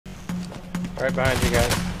Right behind you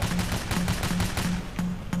guys.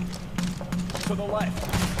 To the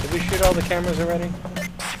left. Did we shoot all the cameras already?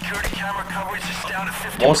 Security camera coverage is down to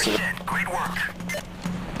 50%. Most of it. Great work.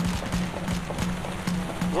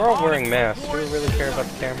 We're all wearing masks. Do we really care about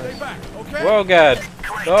the cameras? Stay back, okay? Whoa, God!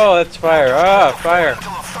 Oh, that's fire! Ah, fire!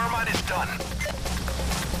 Until the thermite is done.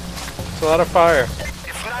 It's a lot of fire.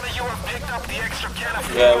 If none of you have picked up the extra can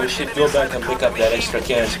of Yeah, we should go back and pick up that extra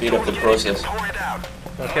can and speed up the process. pour it out.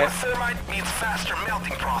 Okay. More thermite means faster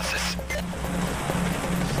melting process.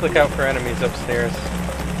 Just look out for enemies upstairs.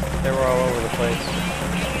 They were all over the place.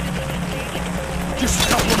 Just a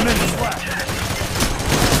couple of minutes left.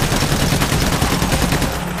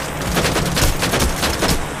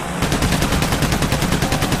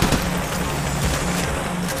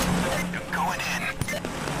 Going in.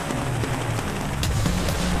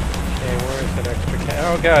 Okay, where is that extra can?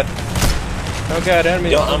 Oh, God! Oh, God,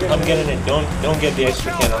 enemies! Yo, I'm getting it. Don't get the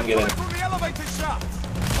extra can. I'm getting it. From the elevator shaft.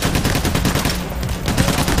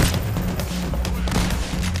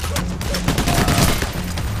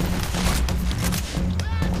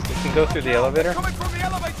 You can go through the elevator? Coming from the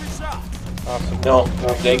elevator shaft. Awesome. No,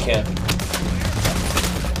 they can't.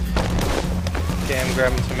 Okay, I'm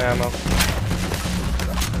grabbing some ammo.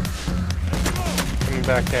 Coming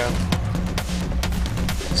back down.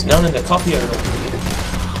 It's down in the copier room.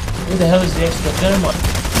 Where the hell is the extra thermite?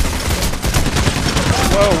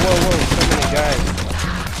 Whoa, whoa, whoa, so many guys.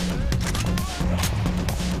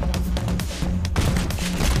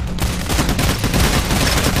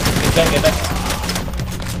 Get back.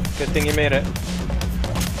 Good thing you made it.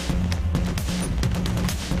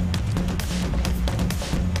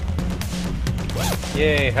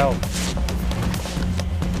 Yay, help.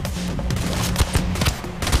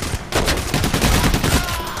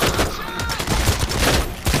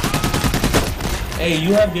 Hey,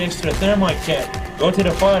 you have the extra thermite can. Go to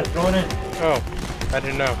the fire, throw it in. Oh, I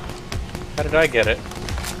didn't know. How did I get it?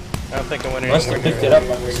 I don't think I went Must anywhere have picked near it up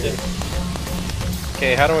by mistake.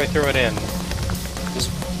 Okay, how do I throw it in?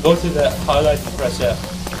 Just go to the highlight and press F.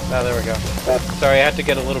 Ah, there we go. Sorry, I had to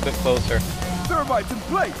get a little bit closer. Thermite's in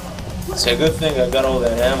place. It's a good thing I got all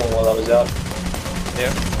that ammo while I was out.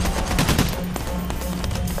 Yep.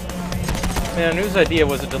 Man, whose idea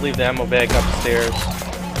was it to leave the ammo bag upstairs?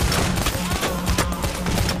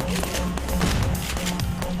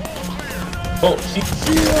 Oh, shit.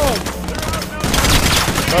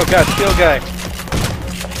 Oh God, shield guy.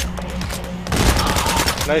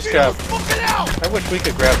 Nice job. I wish we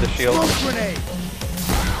could grab the shield. Grenade.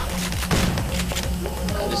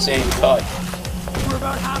 The same cut. We're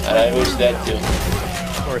about halfway. And I wish that too.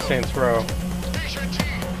 Or Saints Row.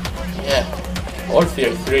 Yeah.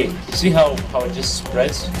 Warfare 3. See how it just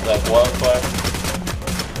spreads like wildfire?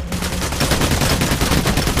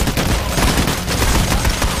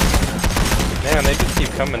 Man, they just keep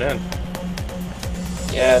coming in.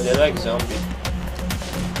 Yeah, they're like zombies.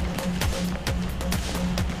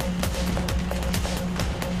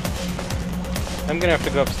 I'm gonna have to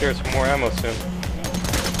go upstairs for more ammo soon.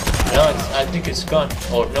 No, I think it's gone.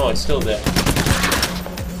 Oh, no, it's still there.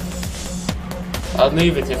 I'd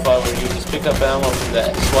leave it if I were you. Just pick up ammo from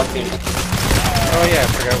the SWAT team. Oh yeah, I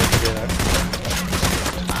forgot we could do that.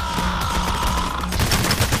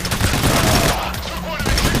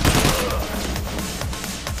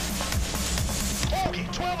 Okay,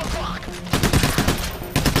 12 o'clock.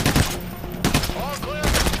 All clear.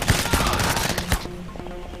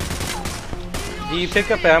 Do you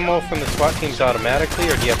pick up ammo from the SWAT teams automatically,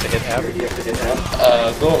 or do you have to hit F?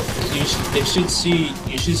 Go. You should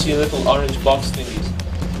see little orange box thingies.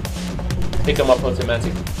 Pick them up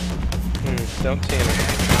automatic. Don't see any.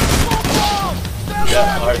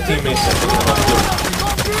 Yeah, our teammates are picking them up too.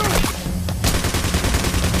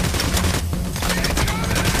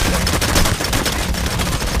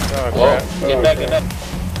 Oh Whoa, crap. get Oh, back, crap. get back.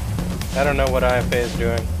 I don't know what IFA is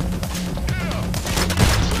doing.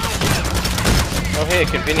 Oh hey, a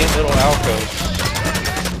convenient little alcove.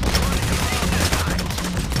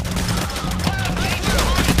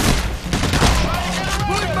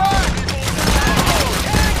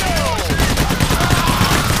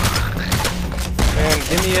 Man,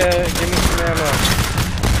 give me some ammo.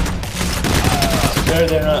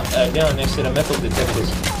 They're not down next to the metal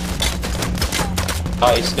detectors.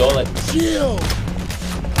 Ah, he stole it. Shield.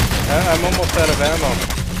 I'm almost out of ammo.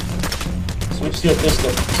 Switch to your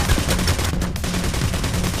pistol.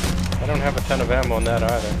 I don't have a ton of ammo in that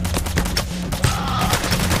either.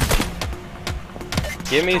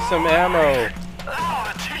 Give me some ammo.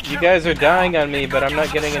 You guys are dying on me, but I'm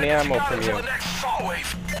not getting any ammo from you.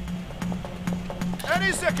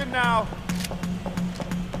 Any second now.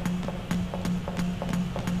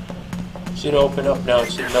 Should open up now.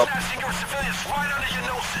 It should melt. Passing your civilians right under your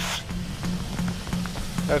noses.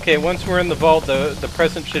 Okay, once we're in the vault, the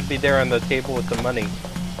present should be there on the table with the money.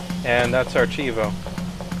 And that's our Chivo.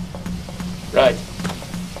 Right.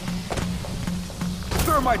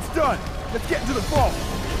 Thermite's done. Let's get into the vault.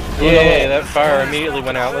 Yay, that fire immediately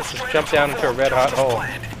went out. Let's just jump down into a red hot hole.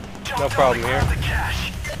 No problem here.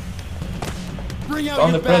 Bring out On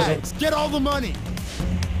your the present. bags. Get all the money.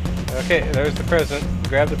 Okay, there's the present.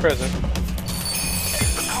 Grab the present.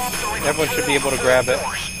 Everyone should be able to grab it.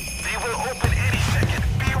 They will open any second.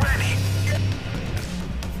 Be ready.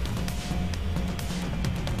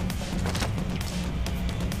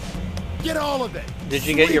 Get all of it. Did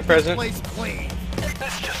you get your present? This place clean.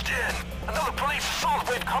 This just in. Another police assault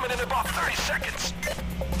wave coming in about 30 seconds.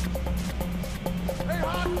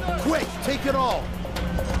 Quick, take it all.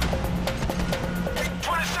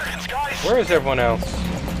 20 seconds, guys. Where is everyone else?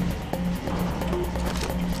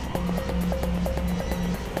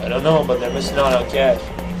 I don't know, but they're missing out on cash.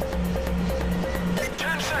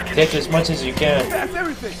 10 seconds. Take as much as you can. That's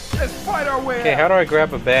everything. Let's fight our way Okay, out. how do I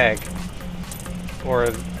grab a bag? Or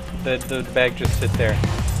the bag just sit there?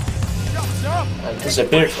 Jump.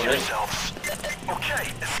 Disappeared from it. Yourselves.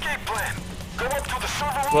 Okay, escape plan. Go up to the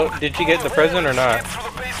server room. Well, did you get the present or not? Through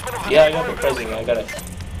the basement of the Yeah, I got the present. I got it.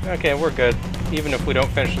 Okay, we're good. Even if we don't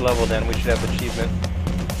finish the level, then we should have achievement.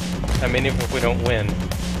 I mean, even if we don't win.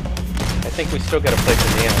 I think we still gotta play to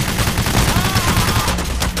the end.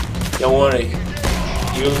 Don't worry.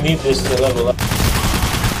 You'll need this to level up. I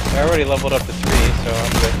already leveled up to 3, so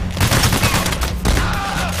I'm good.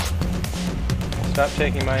 Stop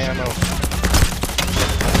taking my ammo.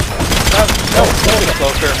 No, move it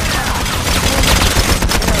closer.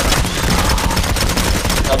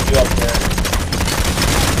 Help you up there.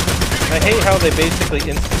 I hate how they basically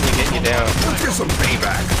instantly get you down. Get some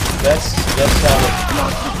payback. That's how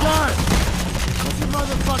Lock the gun. Put your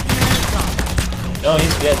motherfucking hands up. it. No,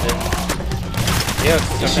 he's dead then. Yes,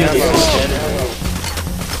 You some should be ammo. standing.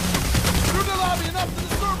 Through the lobby and up to the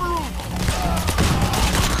server room.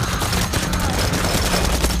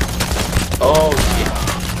 Oh,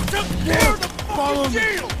 shit. Follow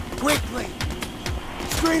me. Quickly.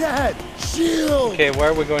 Straight ahead. Shield. Okay, why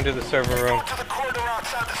are we going to the server room? to the corridor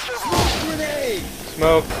outside the server room. Smoke grenade.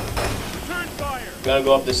 Smoke. Turn fire. Gotta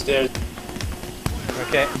go up the stairs.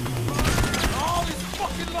 Okay, All these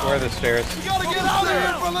fucking where are the stairs? We gotta get out of here,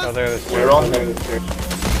 fellas. Oh, there are the stairs. We're on there. I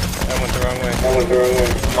went the wrong way.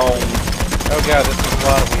 Oh, Oh god, this is a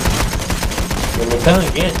lot of them. we're telling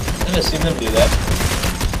again. I've never seen them do that.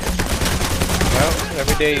 Well,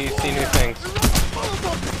 every day you see new things.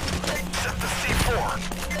 Set the C4.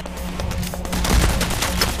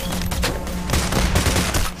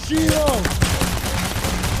 Shield.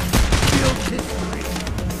 Shield history.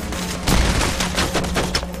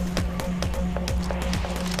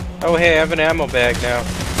 Oh hey, I have an ammo bag now.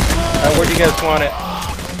 Where do you guys want it?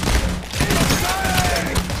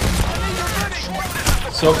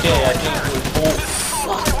 It's okay, I think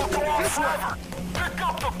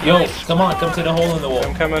we're Yo, come on, come to the hole in the wall.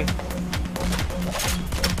 I'm coming.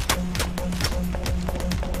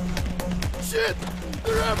 Shit.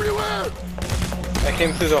 They're everywhere. I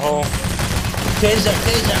came through the hole. Taser.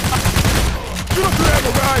 Get up there,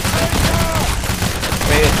 ammo guys.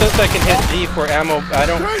 Wait, it says I can hit G for ammo. I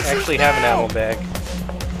don't actually have an ammo bag.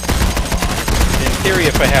 In theory,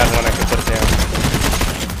 if I had one, I could put it down.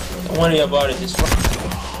 Don't worry about it. Just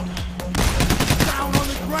Down on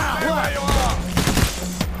the ground. Where you are.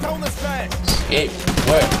 Down the stairs. escape.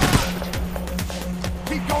 Where?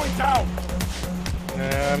 Keep going down.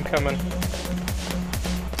 I'm coming.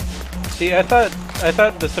 See, I thought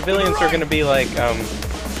the civilians were gonna be like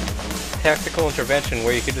tactical intervention,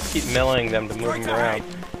 where you could just keep meleeing them to move them around.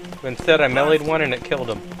 But instead, I meleeed one and it killed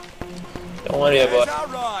him. Don't worry about it. All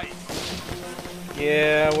right.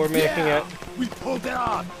 Yeah, we're making it. We pulled it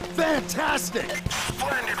off. Fantastic.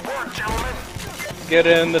 Splendid work, gentlemen. Get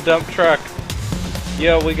in the dump truck.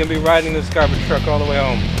 Yo, we can be riding this garbage truck all the way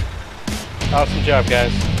home. Awesome job,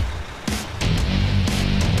 guys.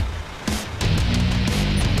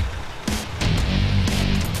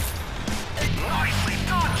 Nicely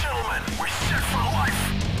done, gentlemen. We're set for life.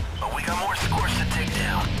 But we got more scores to take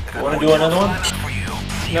down. You wanna do another one? For you.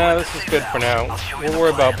 No, this is good for now. We'll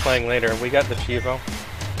worry about playing later. We got the Chivo.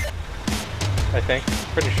 I think.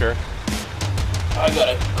 Pretty sure. I got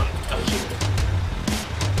it. I'm shooting.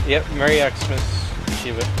 Yep, Merry Xmas.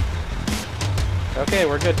 Achieve it. Okay,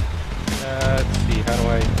 we're good. Let's see, how do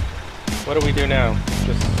I... What do we do now?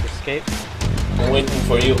 Just escape? I'm waiting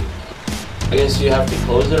for you. I guess you have to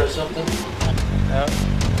close it or something? No.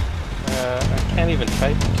 I can't even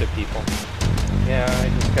type to people. Yeah, I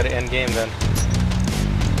just gotta end game then.